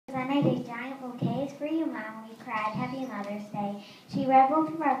a giant bouquets for you, Mom, we cried. Happy Mother's Day. She reveled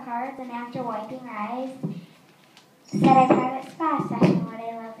through our cards, and after wiping her eyes, said a private spa session. What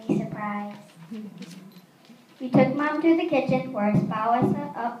a lovely surprise. We took Mom to the kitchen where a spa was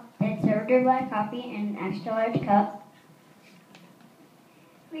set up and served her black coffee in an extra large cup.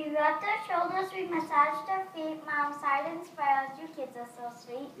 We rubbed our shoulders, we massaged our feet. Mom sighed and smiled. You kids are so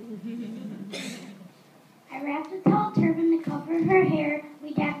sweet. I wrapped a tall turban to cover her hair.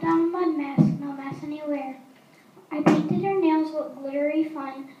 We dapped on a mud mask, no mess anywhere. I painted her nails with glittery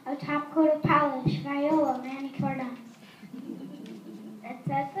fun, a top coat of polish, Viola, manicure done. It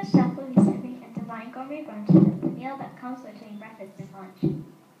says the chef will be serving a divine gourmet brunch. It's the meal that comes between breakfast and lunch.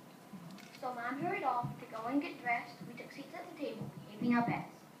 So Mom hurried off to go and get dressed. We took seats at the table, keeping our bets.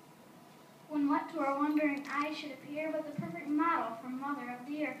 When what to our wondering eyes should appear but the perfect model for Mother of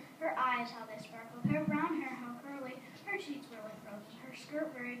the Year. Her eyes, how they sparkled, her brown hair, how curly, her cheeks were like roses, her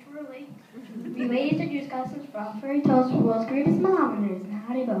skirt very twirly. We ladies introduced Gus's bra, furry toes, for world's greatest manometers and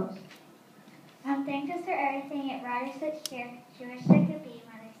howdy bows. Mom thanked us for everything. It brought her such cheer. She wished there could be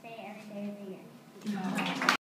Mother's Day every day of the year.